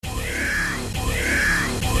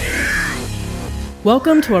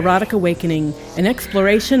Welcome to Erotic Awakening, an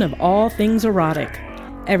exploration of all things erotic.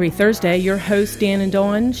 Every Thursday, your hosts Dan and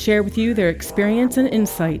Dawn share with you their experience and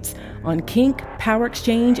insights on kink, power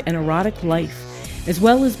exchange, and erotic life, as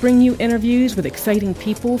well as bring you interviews with exciting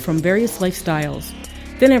people from various lifestyles.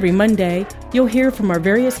 Then every Monday, you'll hear from our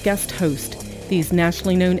various guest hosts. These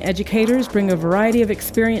nationally known educators bring a variety of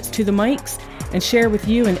experience to the mics and share with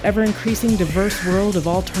you an ever-increasing diverse world of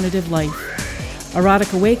alternative life.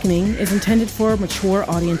 Erotic Awakening is intended for mature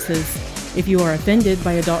audiences. If you are offended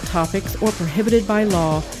by adult topics or prohibited by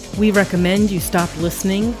law, we recommend you stop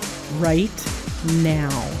listening right now.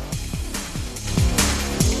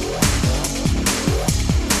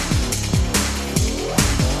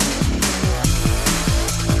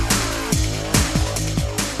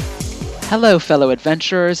 Hello, fellow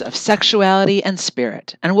adventurers of sexuality and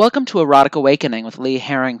spirit, and welcome to Erotic Awakening with Lee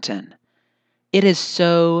Harrington. It is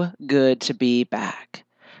so good to be back.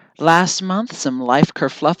 Last month, some life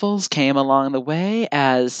kerfluffles came along the way,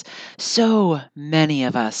 as so many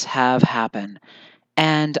of us have happened,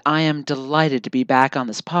 and I am delighted to be back on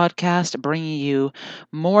this podcast, bringing you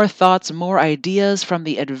more thoughts, more ideas from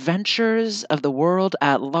the adventures of the world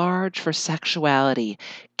at large for sexuality,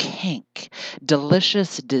 kink,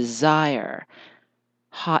 delicious desire,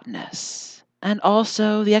 hotness, and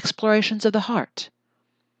also the explorations of the heart.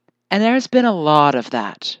 And there's been a lot of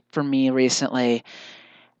that for me recently.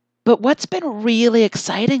 But what's been really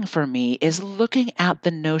exciting for me is looking at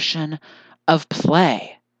the notion of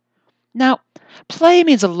play. Now, play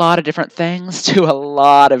means a lot of different things to a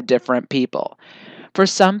lot of different people. For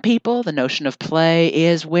some people, the notion of play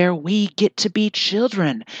is where we get to be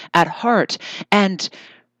children at heart and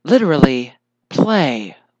literally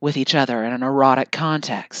play with each other in an erotic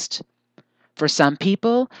context. For some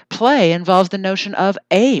people, play involves the notion of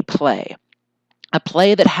a play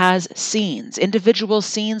that has scenes, individual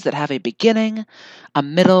scenes that have a beginning, a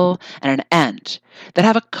middle, and an end, that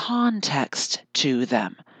have a context to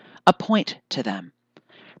them, a point to them,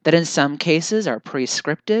 that in some cases are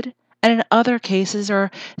pre-scripted, and in other cases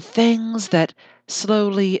are things that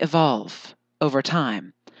slowly evolve over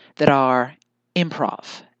time, that are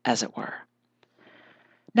improv, as it were.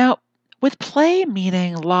 Now, with play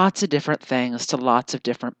meaning lots of different things to lots of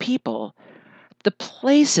different people, the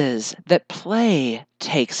places that play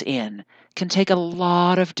takes in can take a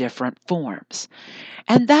lot of different forms.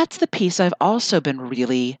 And that's the piece I've also been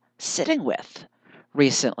really sitting with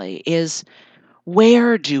recently, is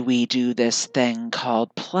where do we do this thing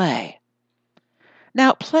called play?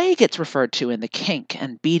 Now, play gets referred to in the kink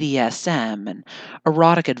and BDSM and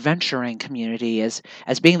erotic adventuring community as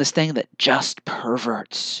being this thing that just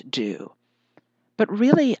perverts do. But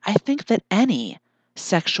really, I think that any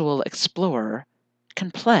sexual explorer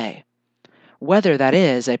can play, whether that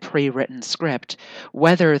is a pre-written script,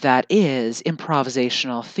 whether that is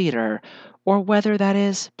improvisational theater, or whether that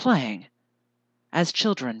is playing, as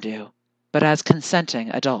children do, but as consenting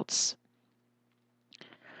adults.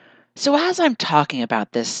 So as I'm talking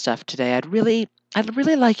about this stuff today, I'd really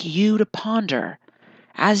like you to ponder,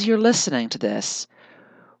 as you're listening to this,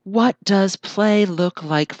 what does play look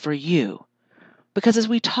like for you? Because as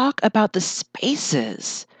we talk about the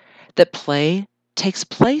spaces that play takes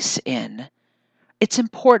place in, it's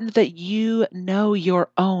important that you know your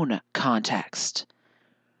own context.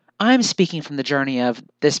 I'm speaking from the journey of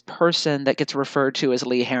this person that gets referred to as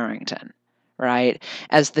Lee Harrington, right?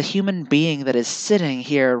 As the human being that is sitting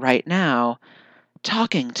here right now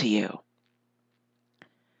talking to you.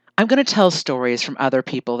 I'm going to tell stories from other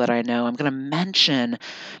people that I know. I'm going to mention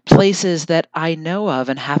places that I know of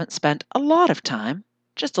and haven't spent a lot of time,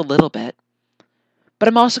 just a little bit. But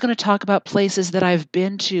I'm also going to talk about places that I've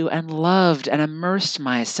been to and loved and immersed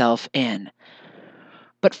myself in.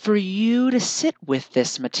 But for you to sit with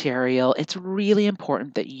this material, it's really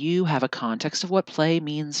important that you have a context of what play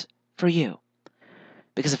means for you.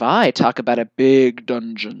 Because if I talk about a big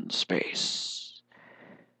dungeon space,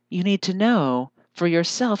 you need to know for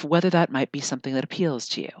yourself whether that might be something that appeals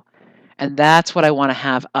to you. And that's what I want to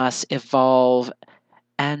have us evolve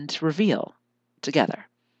and reveal together.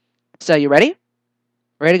 So you ready?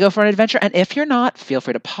 Ready to go for an adventure? And if you're not, feel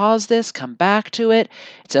free to pause this, come back to it.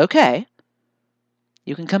 It's okay.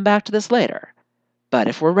 You can come back to this later. But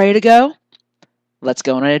if we're ready to go, let's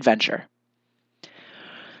go on an adventure.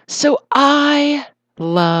 So I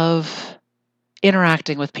love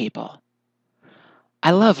interacting with people.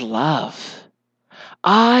 I love love.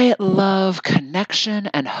 I love connection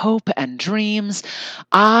and hope and dreams.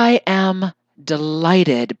 I am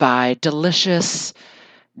delighted by delicious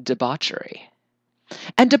debauchery.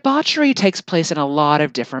 And debauchery takes place in a lot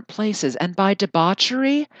of different places. And by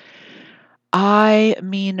debauchery, I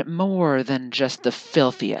mean more than just the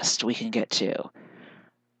filthiest we can get to.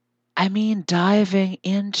 I mean diving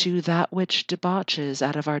into that which debauches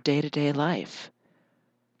out of our day-to-day life,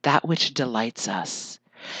 that which delights us.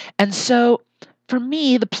 And so, for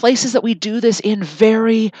me, the places that we do this in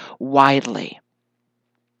vary widely.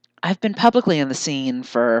 I've been publicly in the scene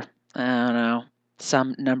for, I don't know,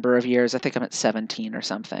 some number of years. I think I'm at 17 or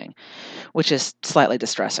something, which is slightly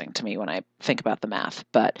distressing to me when I think about the math.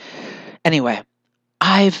 But anyway,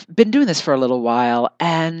 I've been doing this for a little while,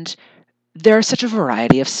 and there are such a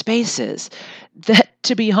variety of spaces that,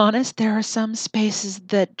 to be honest, there are some spaces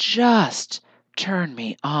that just turn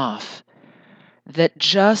me off, that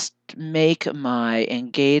just make my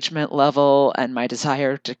engagement level and my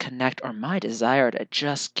desire to connect, or my desire to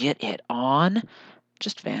just get it on,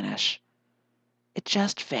 just vanish. It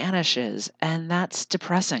just vanishes, and that's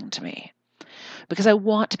depressing to me because I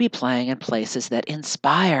want to be playing in places that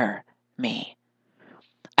inspire me.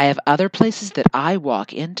 I have other places that I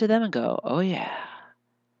walk into them and go, oh yeah,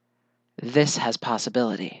 this has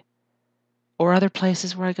possibility. Or other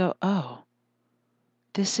places where I go, oh,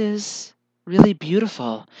 this is really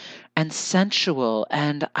beautiful and sensual,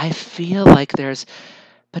 and I feel like there's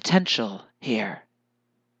potential here.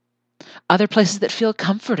 Other places that feel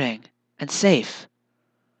comforting and safe.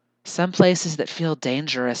 Some places that feel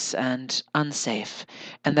dangerous and unsafe,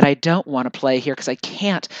 and that I don't want to play here because I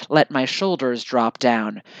can't let my shoulders drop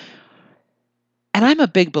down. And I'm a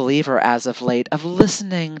big believer as of late of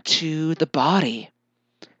listening to the body.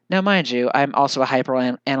 Now, mind you, I'm also a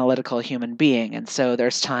hyper-analytical human being, and so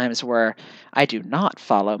there's times where I do not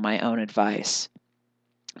follow my own advice.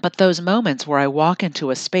 But those moments where I walk into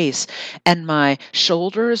a space and my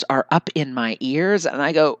shoulders are up in my ears and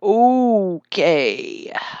I go,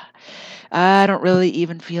 okay, I don't really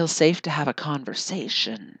even feel safe to have a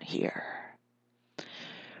conversation here.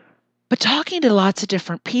 But talking to lots of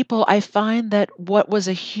different people, I find that what was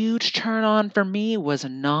a huge turn on for me was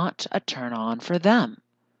not a turn on for them,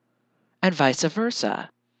 and vice versa.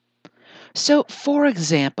 So, for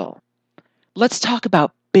example, let's talk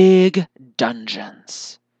about big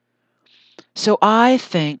dungeons. So I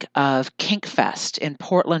think of Kinkfest in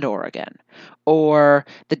Portland, Oregon, or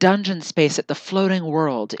the dungeon space at the Floating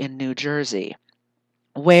World in New Jersey,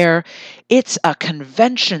 where it's a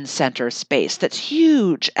convention center space that's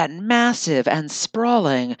huge and massive and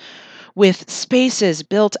sprawling, with spaces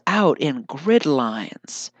built out in grid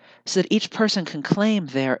lines so that each person can claim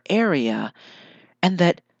their area, and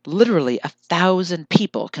that literally 1,000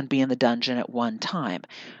 people can be in the dungeon at one time.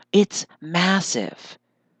 It's massive.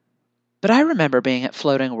 But I remember being at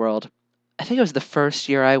Floating World, I think it was the first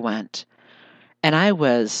year I went, and I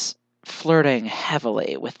was flirting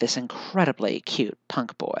heavily with this incredibly cute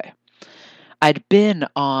punk boy. I'd been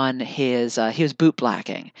on he was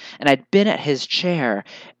bootblacking, and I'd been at his chair,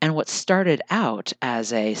 and what started out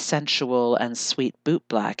as a sensual and sweet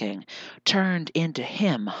bootblacking turned into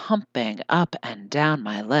him humping up and down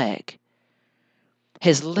my leg.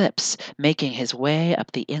 His lips making his way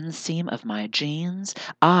up the inseam of my jeans,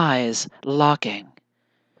 eyes locking,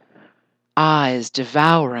 eyes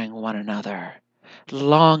devouring one another,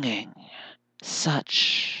 longing,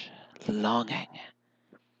 such longing.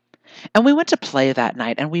 And we went to play that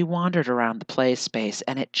night, and we wandered around the play space,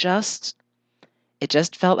 and it just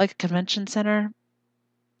felt like a convention center.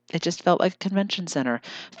 It just felt like a convention center.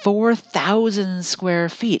 4,000 square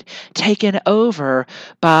feet taken over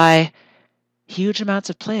by huge amounts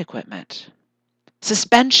of play equipment.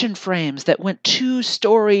 Suspension frames that went 2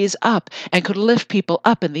 stories up and could lift people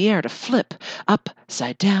up in the air to flip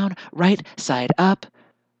upside down, right side up,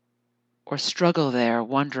 or struggle there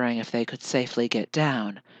wondering if they could safely get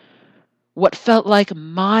down. What felt like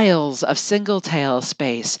miles of single-tail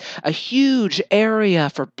space, a huge area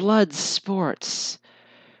for blood sports,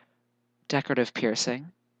 decorative piercing.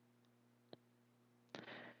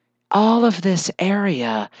 All of this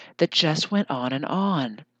area that just went on,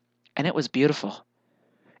 and it was beautiful.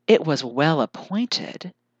 It was well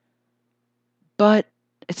appointed, but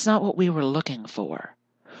it's not what we were looking for.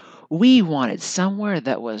 We wanted somewhere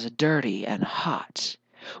that was dirty and hot.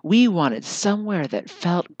 We wanted somewhere that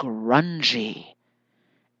felt grungy.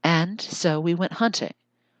 And so we went hunting.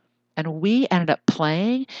 And we ended up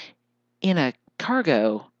playing in a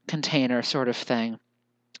cargo container sort of thing,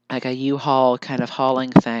 like a U-Haul kind of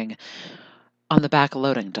hauling thing on the back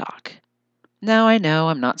loading dock. Now I know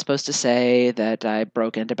I'm not supposed to say that I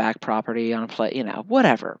broke into back property on a play,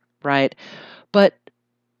 whatever, right? But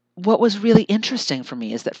what was really interesting for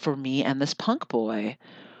me is that for me and this punk boy,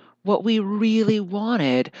 what we really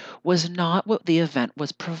wanted was not what the event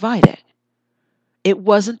was providing. It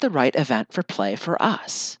wasn't the right event for play for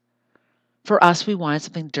us. For us, we wanted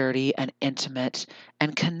something dirty and intimate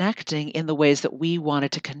and connecting in the ways that we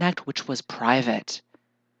wanted to connect, which was private.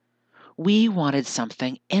 We wanted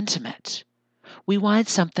something intimate. We wanted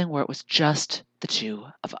something where it was just the two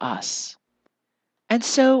of us. And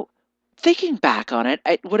so, thinking back on it,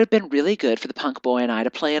 it would have been really good for the punk boy and I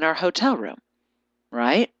to play in our hotel room,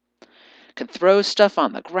 right? Could throw stuff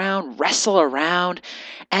on the ground, wrestle around,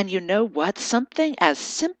 and you know what? Something as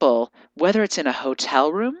simple, whether it's in a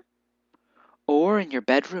hotel room or in your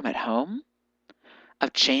bedroom at home,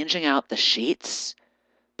 of changing out the sheets,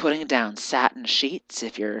 putting down satin sheets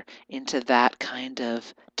if you're into that kind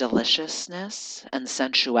of deliciousness and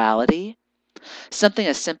sensuality. Something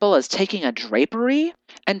as simple as taking a drapery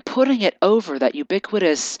and putting it over that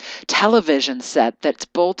ubiquitous television set that's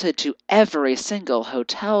bolted to every single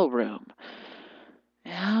hotel room.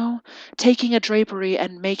 You know, taking a drapery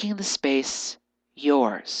and making the space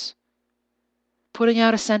yours. Putting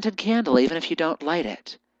out a scented candle even if you don't light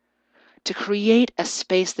it. To create a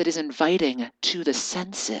space that is inviting to the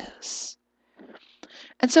senses.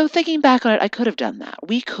 And so thinking back on it, I could have done that.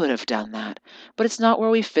 We could have done that. But it's not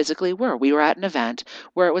where we physically were. We were at an event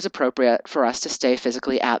where it was appropriate for us to stay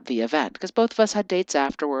physically at the event because both of us had dates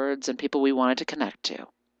afterwards and people we wanted to connect to.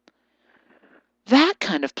 That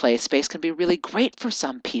kind of play space can be really great for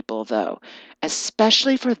some people, though,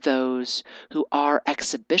 especially for those who are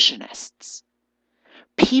exhibitionists.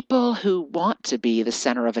 People who want to be the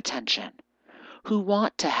center of attention, who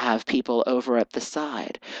want to have people over at the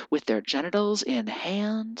side with their genitals in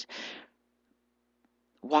hand,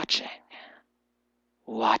 watching,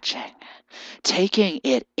 taking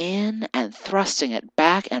it in and thrusting it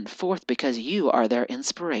back and forth because you are their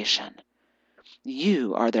inspiration.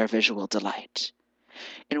 You are their visual delight.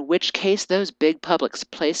 In which case, those big public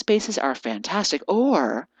play spaces are fantastic.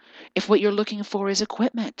 Or if what you're looking for is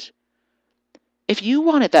equipment. If you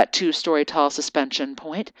wanted that 2-story tall suspension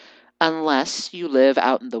point, unless you live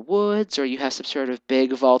out in the woods or you have some sort of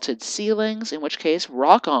big vaulted ceilings, in which case,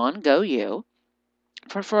 rock on, go you.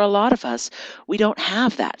 For a lot of us, we don't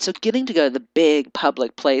have that. So getting to go to the big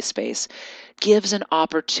public play space gives an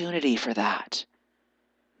opportunity for that.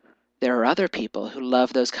 There are other people who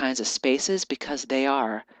love those kinds of spaces because they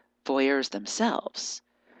are voyeurs themselves.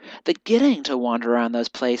 That getting to wander around those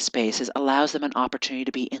play spaces allows them an opportunity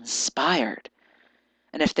to be inspired.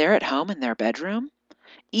 And if they're at home in their bedroom,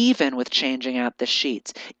 even with changing out the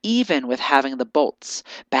sheets, even with having the bolts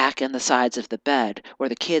back in the sides of the bed where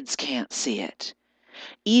the kids can't see it,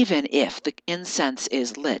 even if the incense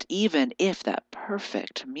is lit, even if that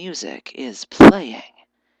perfect music is playing,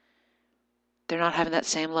 they're not having that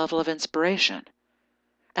same level of inspiration.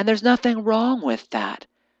 And there's nothing wrong with that.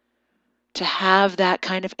 To have that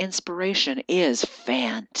kind of inspiration is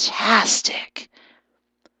fantastic.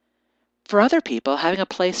 For other people, having a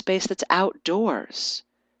play space that's outdoors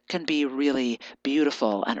can be really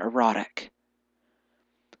beautiful and erotic.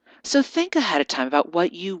 So think ahead of time about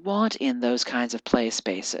what you want in those kinds of play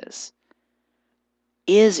spaces.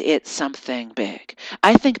 Is it something big?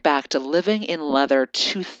 I think back to Living in Leather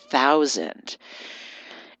 2000.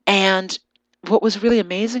 And what was really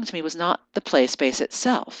amazing to me was not the play space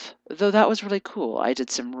itself, though that was really cool. I did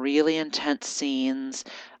some really intense scenes.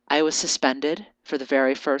 I was suspended for the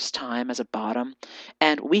very first time as a bottom,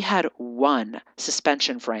 and we had one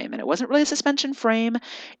suspension frame, and it wasn't really a suspension frame.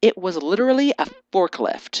 It was literally a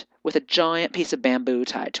forklift with a giant piece of bamboo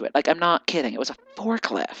tied to it. Like, I'm not kidding. It was a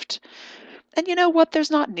forklift. And you know what?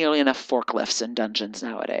 There's not nearly enough forklifts in dungeons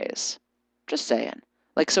nowadays. Just saying.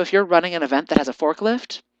 Like, so if you're running an event that has a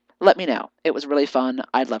forklift, let me know. It was really fun.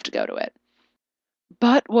 I'd love to go to it.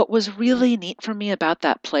 But what was really neat for me about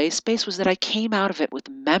that play space was that I came out of it with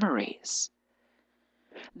memories.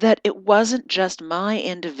 That it wasn't just my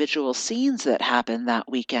individual scenes that happened that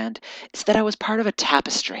weekend. It's that I was part of a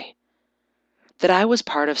tapestry. That I was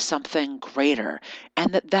part of something greater,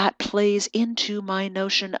 and that plays into my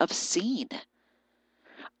notion of scene.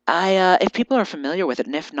 If people are familiar with it,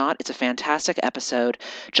 and if not, it's a fantastic episode.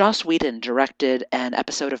 Joss Whedon directed an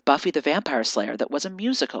episode of Buffy the Vampire Slayer that was a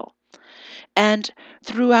musical. And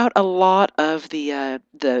throughout a lot of the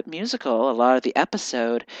musical, a lot of the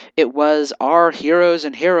episode, it was our heroes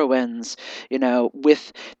and heroines,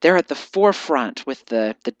 they're at the forefront with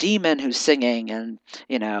the demon who's singing and,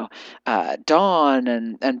 Dawn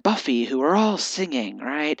and Buffy who are all singing,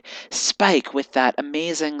 right? Spike with that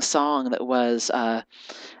amazing song that was, I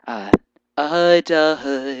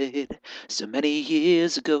died so many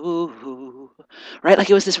years ago, right? Like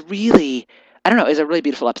it was this really, I don't know, it was a really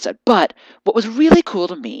beautiful episode. But what was really cool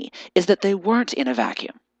to me is that they weren't in a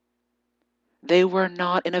vacuum. They were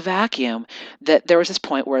not in a vacuum. That there was this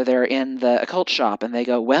point where they're in the occult shop and they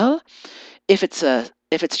go, well, if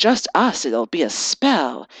it's just us, it'll be a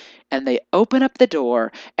spell. And they open up the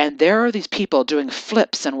door, and there are these people doing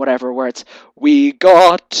flips and whatever, where it's, we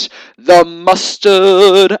got the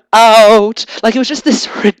mustard out. Like, it was just this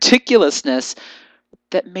ridiculousness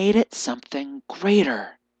that made it something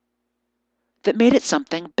greater, that made it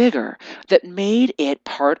something bigger, that made it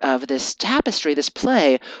part of this tapestry, this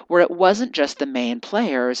play, where it wasn't just the main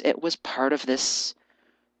players, it was part of this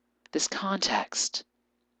context.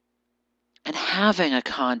 And having a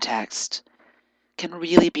context can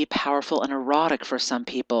really be powerful and erotic for some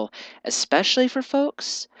people, especially for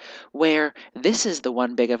folks where this is the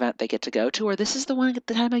one big event they get to go to, or this is the one at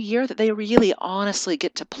the time of year that they really honestly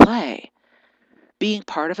get to play. Being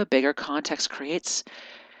part of a bigger context creates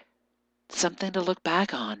something to look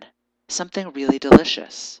back on, something really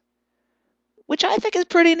delicious, which I think is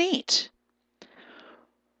pretty neat.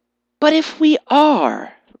 But if we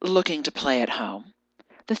are looking to play at home,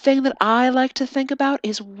 the thing that I like to think about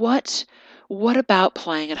is what about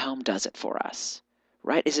playing at home does it for us,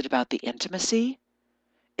 right? Is it about the intimacy?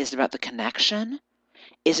 Is it about the connection?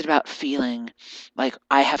 Is it about feeling like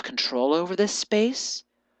I have control over this space?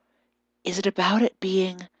 Is it about it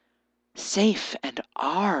being safe and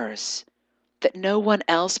ours, that no one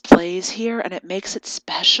else plays here and it makes it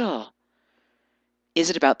special? Is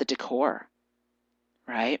it about the decor,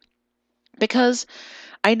 right? Because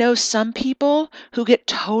I know some people who get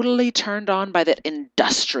totally turned on by that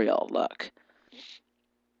industrial look,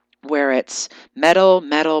 where it's metal,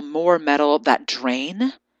 more metal, that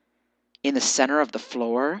drain in the center of the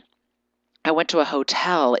floor. I went to a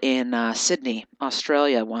hotel in Sydney,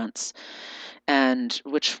 Australia once, and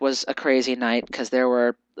which was a crazy night because there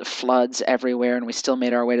were floods everywhere, and we still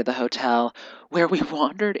made our way to the hotel, where we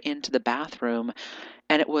wandered into the bathroom,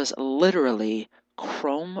 and it was literally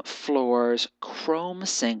chrome floors, chrome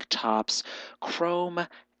sink tops, chrome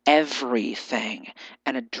everything,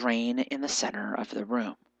 and a drain in the center of the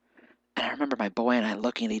room. And I remember my boy and I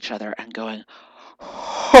looking at each other and going,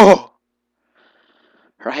 oh,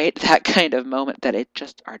 right? That kind of moment that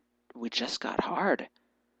we just got hard.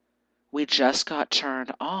 We just got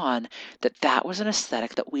turned on, that was an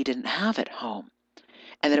aesthetic that we didn't have at home,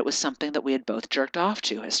 and that it was something that we had both jerked off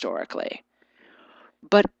to historically.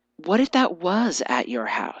 But what if that was at your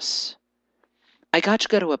house? I got to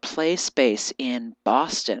go to a play space in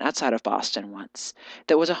Boston, outside of Boston once,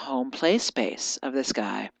 that was a home play space of this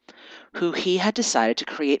guy who he had decided to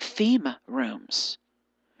create theme rooms.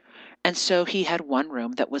 And so he had one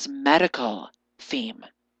room that was medical theme,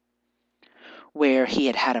 where he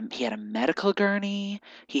had a medical gurney,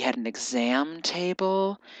 he had an exam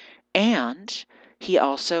table, and he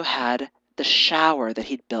also had the shower that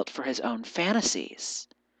he'd built for his own fantasies.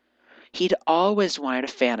 He'd always wanted a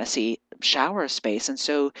fantasy shower space, and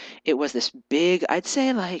so it was this big, I'd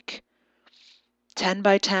say like 10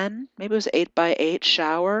 by 10, maybe it was 8 by 8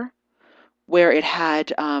 shower, where it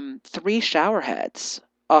had 3 shower heads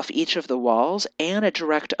off each of the walls and a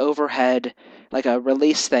direct overhead, like a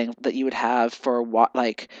release thing that you would have for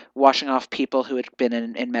washing off people who had been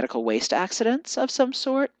in medical waste accidents of some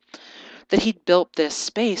sort. That he'd built this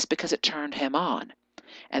space because it turned him on,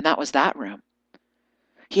 and that was that room.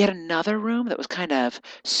 He had another room that was kind of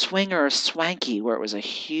swinger swanky, where it was a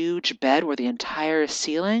huge bed where the entire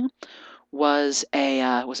ceiling was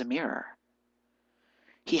a mirror.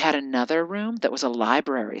 He had another room that was a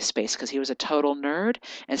library space because he was a total nerd,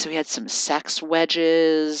 and so he had some sex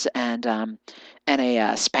wedges and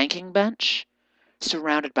a spanking bench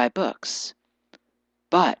surrounded by books.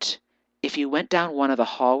 But if you went down one of the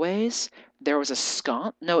hallways, there was a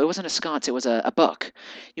sconce. No, it wasn't a sconce. It was a book.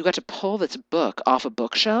 You got to pull this book off a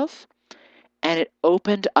bookshelf, and it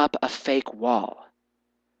opened up a fake wall.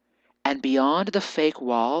 And beyond the fake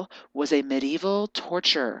wall was a medieval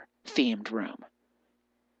torture-themed room.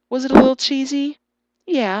 Was it a little cheesy?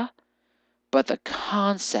 Yeah. But the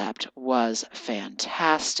concept was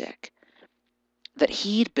fantastic. That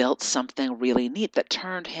he'd built something really neat that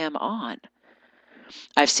turned him on.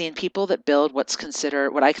 I've seen people that build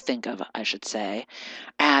what I think of, I should say,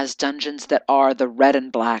 as dungeons that are the red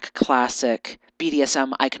and black classic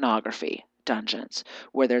BDSM iconography dungeons,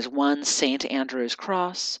 where there's one St. Andrew's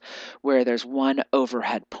cross, where there's one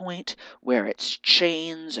overhead point, where it's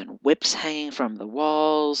chains and whips hanging from the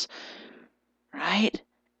walls, right?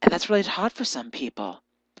 And that's really hot for some people.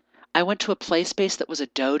 I went to a play space that was a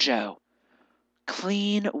dojo.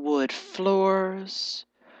 Clean wood floors,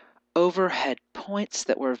 overhead points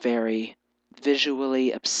that were very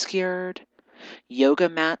visually obscured, yoga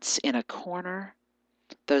mats in a corner,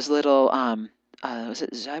 those little was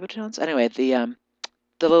it Zybutons? Anyway, the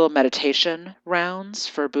little meditation rounds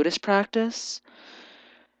for Buddhist practice,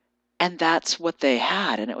 And that's what they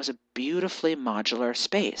had, and it was a beautifully modular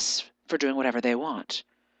space for doing whatever they want.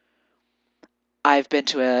 I've been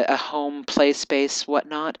to a home play space,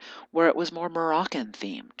 whatnot, where it was more Moroccan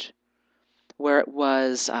themed, where it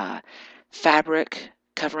was fabric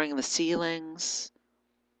covering the ceilings,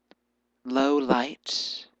 low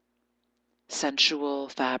light, sensual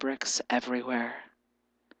fabrics everywhere.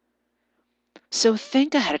 So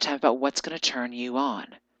think ahead of time about what's going to turn you on.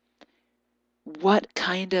 What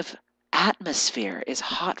kind of atmosphere is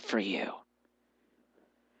hot for you?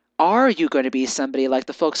 Are you going to be somebody like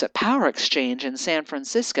the folks at Power Exchange in San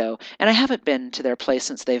Francisco? And I haven't been to their place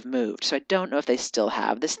since they've moved, so I don't know if they still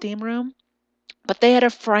have this theme room. But they had a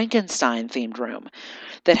Frankenstein-themed room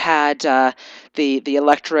that had the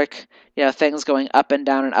electric, things going up and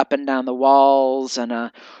down the walls,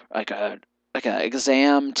 and like a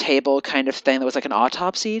exam table kind of thing that was like an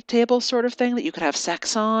autopsy table sort of thing that you could have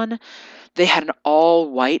sex on. They had an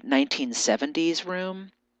all-white 1970s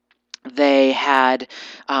room. They had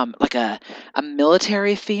like a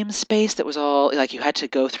military theme space that was all like you had to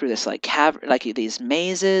go through this like these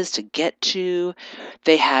mazes to get to.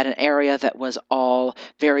 They had an area that was all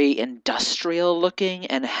very industrial looking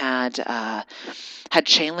and had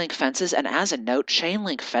chain link fences. And as a note, chain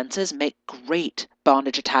link fences make great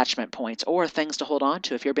bondage attachment points or things to hold on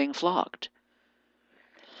to if you're being flogged.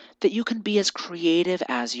 That you can be as creative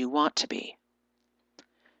as you want to be.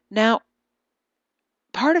 Now,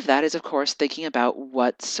 part of that is, of course, thinking about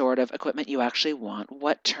what sort of equipment you actually want,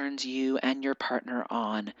 what turns you and your partner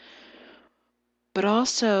on, but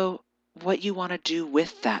also what you want to do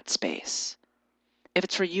with that space. If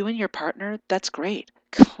it's for you and your partner, that's great.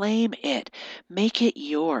 Claim it. Make it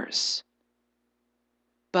yours.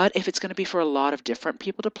 But if it's going to be for a lot of different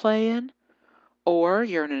people to play in, or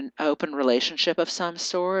you're in an open relationship of some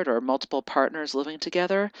sort, or multiple partners living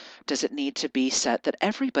together, does it need to be set that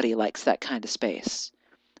everybody likes that kind of space?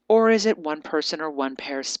 Or is it one person or one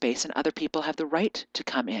pair's space and other people have the right to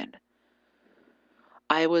come in?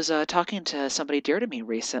 I was talking to somebody dear to me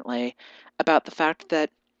recently about the fact that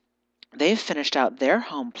they've finished out their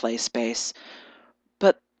home play space,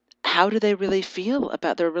 but how do they really feel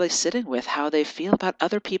about, they're really sitting with how they feel about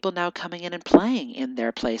other people now coming in and playing in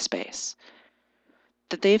their play space?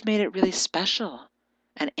 That they've made it really special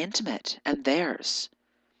and intimate and theirs.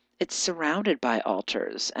 It's surrounded by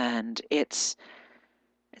altars and it's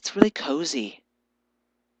really cozy.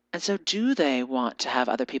 And so do they want to have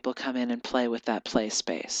other people come in and play with that play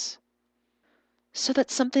space? So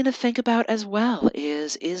that's something to think about as well,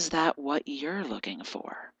 is that what you're looking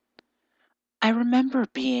for? I remember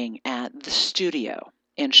being at the Studio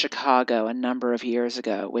in Chicago a number of years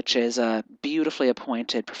ago, which is a beautifully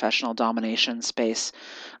appointed professional domination space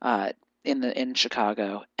in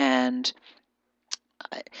Chicago, and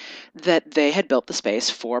that they had built the space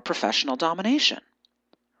for professional domination.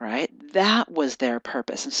 Right? That was their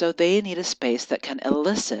purpose. And so they need a space that can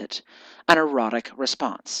elicit an erotic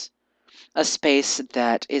response, a space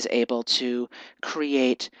that is able to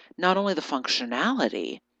create not only the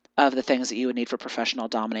functionality of the things that you would need for professional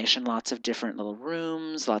domination, lots of different little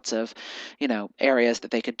rooms, lots of, areas that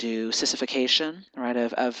they could do sissification, right,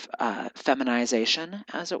 of feminization,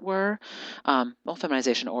 as it were,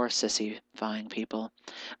 feminization or sissifying people,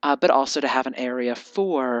 but also to have an area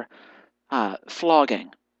for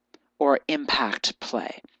flogging, or impact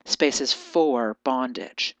play, spaces for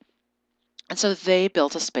bondage. And so they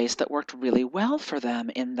built a space that worked really well for them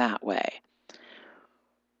in that way.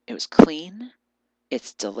 It was clean,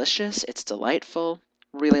 it's delicious, it's delightful,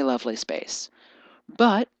 really lovely space.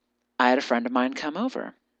 But I had a friend of mine come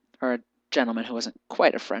over, or a gentleman who wasn't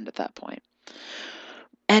quite a friend at that point.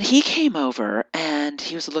 And he came over and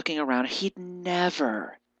he was looking around. He'd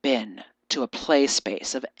never been to a play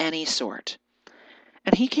space of any sort.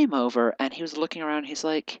 And he came over and he was looking around. He's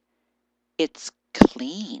like, "It's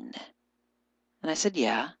clean." And I said,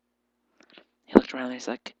 "Yeah." He looked around and he's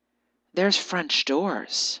like, "There's French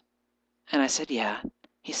doors." And I said, "Yeah."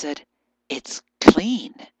 He said, "It's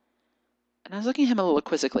clean." And I was looking at him a little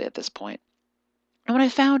quizzically at this point. And what I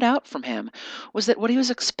found out from him was that what he was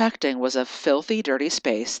expecting was a filthy, dirty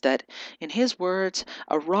space that, in his words,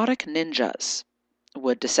 erotic ninjas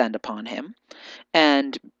would descend upon him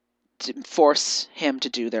and force him to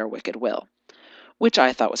do their wicked will, which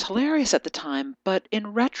I thought was hilarious at the time. But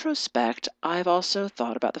in retrospect, I've also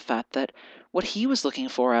thought about the fact that what he was looking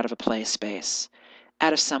for out of a play space,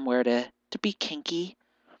 out of somewhere to be kinky,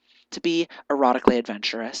 to be erotically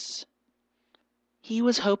adventurous, he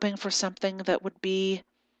was hoping for something that would be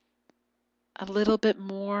a little bit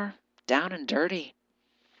more down and dirty,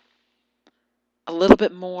 a little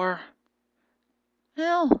bit more,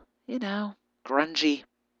 well, grungy,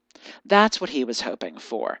 That's what he was hoping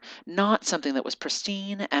for, not something that was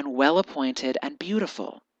pristine and well-appointed and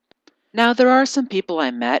beautiful. Now, there are some people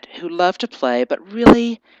I met who love to play, but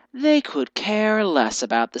really, they could care less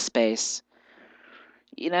about the space.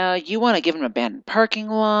 You want to give them an abandoned parking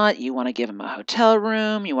lot, you want to give them a hotel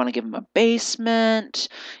room, you want to give them a basement,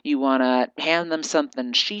 you want to hand them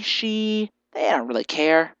something shishi. They don't really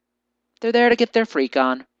care. They're there to get their freak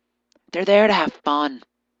on. They're there to have fun.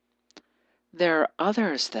 There are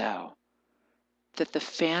others, though, that the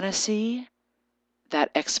fantasy,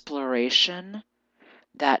 that exploration,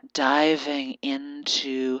 that diving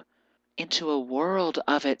into a world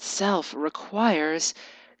of itself requires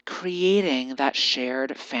creating that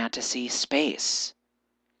shared fantasy space.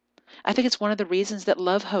 I think it's one of the reasons that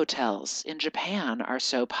love hotels in Japan are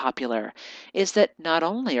so popular, is that not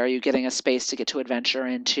only are you getting a space to get to adventure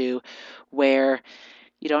into where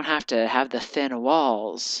you don't have to have the thin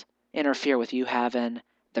walls interfere with you having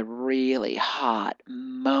the really hot,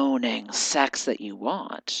 moaning sex that you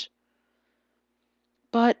want,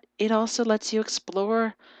 but it also lets you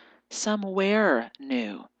explore somewhere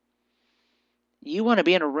new. You want to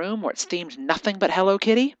be in a room where it's themed nothing but Hello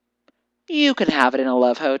Kitty? You can have it in a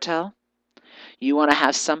love hotel. You want to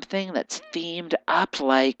have something that's themed up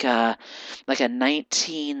like a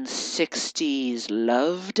 1960s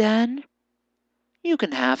love den? You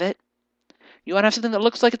can have it. You want to have something that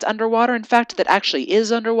looks like it's underwater, in fact, that actually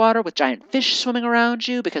is underwater with giant fish swimming around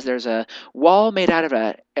you because there's a wall made out of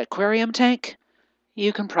an aquarium tank?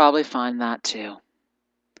 You can probably find that too.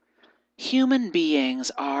 Human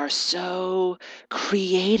beings are so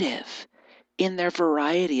creative in their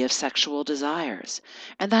variety of sexual desires,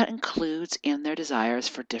 and that includes in their desires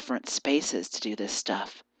for different spaces to do this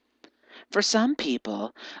stuff. For some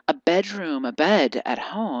people, a bed at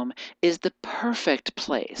home is the perfect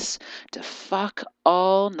place to fuck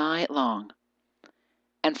all night long.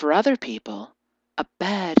 And for other people, a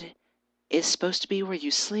bed is supposed to be where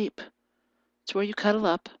you sleep. It's where you cuddle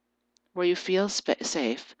up, where you feel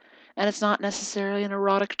safe, and it's not necessarily an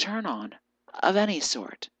erotic turn-on of any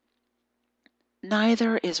sort.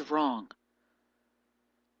 Neither is wrong.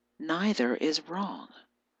 Neither is wrong.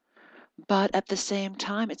 But at the same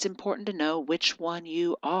time, it's important to know which one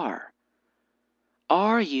you are.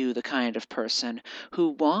 Are you the kind of person who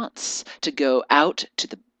wants to go out to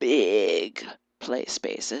the big play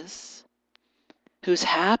spaces? Who's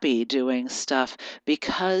happy doing stuff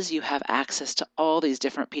because you have access to all these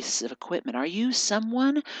different pieces of equipment? Are you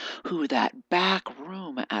someone who that back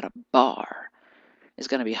room at a bar is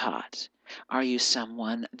going to be hot? Are you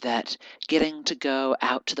someone that getting to go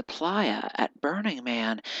out to the playa at Burning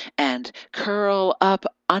Man and curl up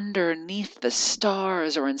underneath the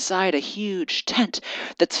stars or inside a huge tent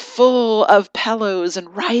that's full of pillows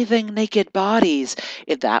and writhing naked bodies?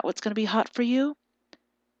 Is that what's going to be hot for you?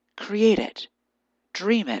 Create it.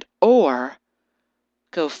 Dream it, or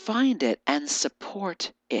go find it and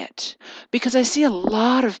support it. Because I see a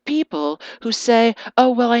lot of people who say,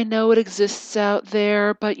 oh, well, I know it exists out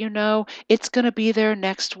there, but it's going to be there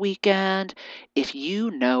next weekend. If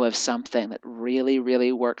you know of something that really,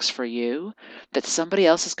 really works for you, that somebody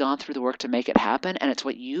else has gone through the work to make it happen, and it's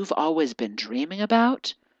what you've always been dreaming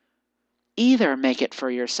about, either make it for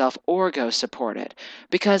yourself or go support it.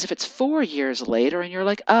 Because if it's 4 years later and you're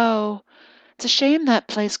like, oh, it's a shame that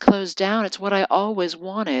place closed down. It's what I always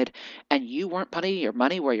wanted, and you weren't putting your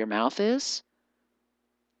money where your mouth is,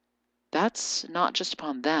 that's not just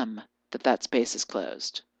upon them that space is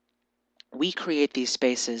closed. We create these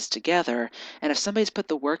spaces together, and if somebody's put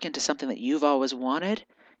the work into something that you've always wanted,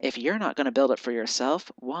 if you're not going to build it for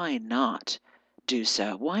yourself, why not do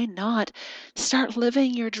so? Why not start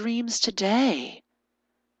living your dreams today?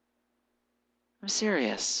 I'm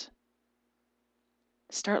serious.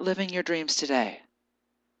 Start living your dreams today.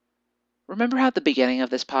 Remember how at the beginning of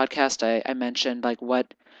this podcast I mentioned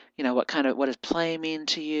what does play mean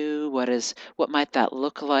to you? What might that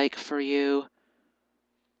look like for you?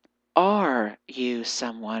 Are you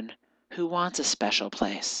someone who wants a special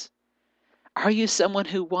place? Are you someone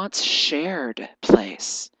who wants shared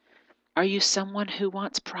place? Are you someone who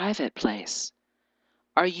wants private place?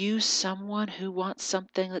 Are you someone who wants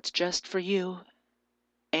something that's just for you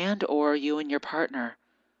and or you and your partner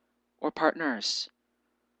or partners,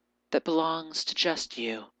 that belongs to just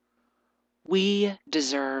you? We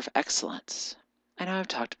deserve excellence. I know I've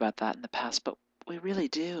talked about that in the past, but we really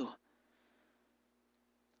do.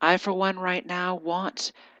 I, for one, right now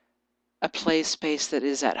want a play space that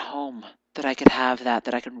is at home, that I could have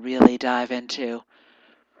that I can really dive into.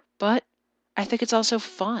 But I think it's also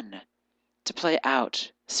fun to play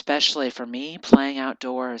out, especially for me, playing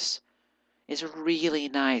outdoors. is really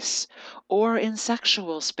nice. Or in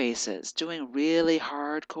sexual spaces, doing really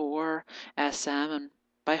hardcore SM. And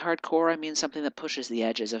by hardcore, I mean something that pushes the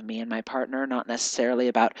edges of me and my partner, not necessarily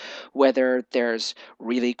about whether there's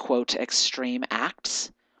really, quote, extreme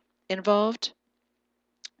acts involved.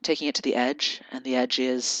 Taking it to the edge, and the edge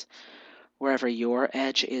is wherever your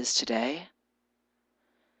edge is today.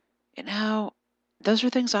 Those are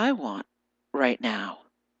things I want right now.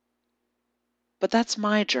 But that's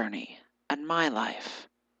my journey and my life.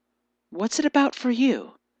 What's it about for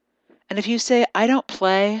you? And if you say, I don't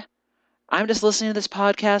play, I'm just listening to this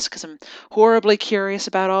podcast because I'm horribly curious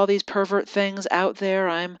about all these pervert things out there,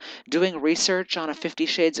 I'm doing research on a 50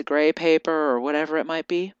 Shades of Grey paper or whatever it might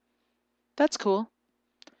be, that's cool.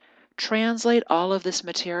 Translate all of this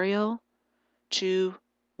material to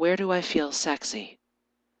where do I feel sexy?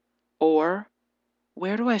 Or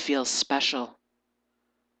where do I feel special?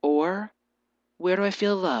 Or where do I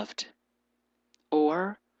feel loved?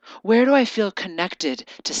 Or where do I feel connected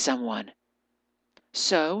to someone?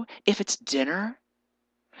 So, if it's dinner,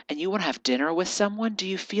 and you want to have dinner with someone, do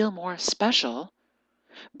you feel more special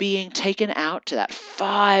being taken out to that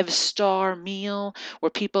 5-star meal where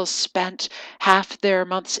people spent half their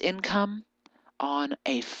month's income on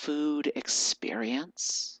a food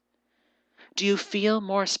experience? Do you feel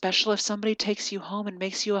more special if somebody takes you home and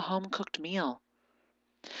makes you a home-cooked meal?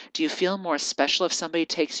 Do you feel more special if somebody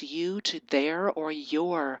takes you to their or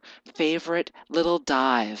your favorite little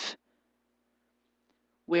dive?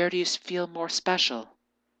 Where do you feel more special?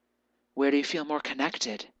 Where do you feel more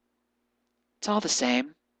connected? It's all the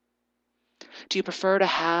same. Do you prefer to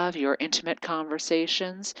have your intimate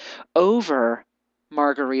conversations over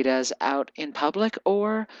margaritas out in public,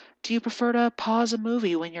 or do you prefer to pause a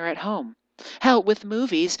movie when you're at home? Hell, with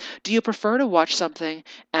movies, do you prefer to watch something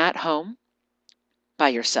at home by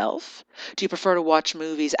yourself? Do you prefer to watch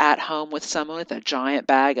movies at home with someone with a giant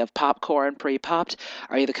bag of popcorn pre-popped?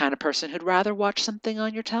 Are you the kind of person who'd rather watch something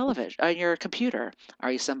on your television, on your computer?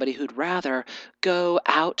 Are you somebody who'd rather go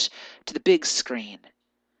out to the big screen?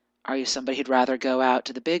 Are you somebody who'd rather go out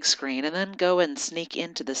to the big screen and then go and sneak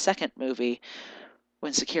into the second movie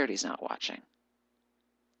when security's not watching?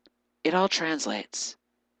 It all translates.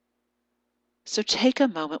 So take a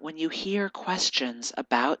moment when you hear questions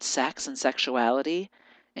about sex and sexuality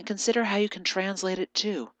and consider how you can translate it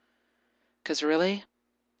too. Because really,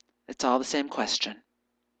 it's all the same question.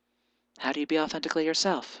 How do you be authentically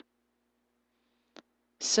yourself?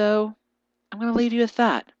 So, I'm going to leave you with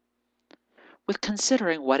that. With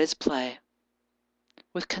considering what is play.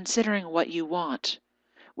 With considering what you want.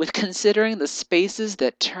 With considering the spaces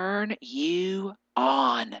that turn you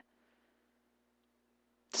on.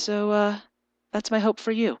 So, that's my hope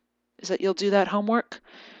for you, is that you'll do that homework,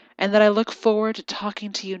 and that I look forward to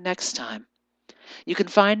talking to you next time. You can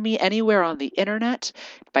find me anywhere on the internet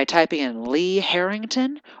by typing in Lee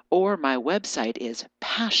Harrington, or my website is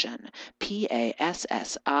Passion,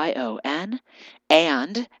 Passion,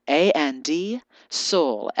 and A-N-D,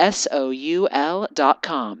 Soul,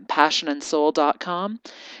 SOUL.com, passionandsoul.com.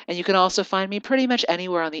 And you can also find me pretty much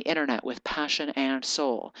anywhere on the internet with Passion and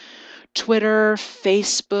Soul. Twitter,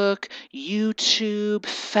 Facebook, YouTube,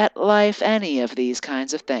 FetLife, any of these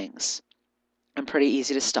kinds of things. I'm pretty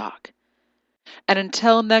easy to stalk. And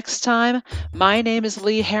until next time, my name is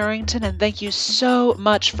Lee Harrington, and thank you so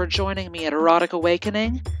much for joining me at Erotic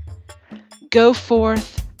Awakening. Go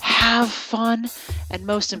forth, have fun, and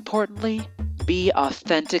most importantly, be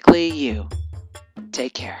authentically you.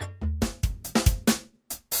 Take care.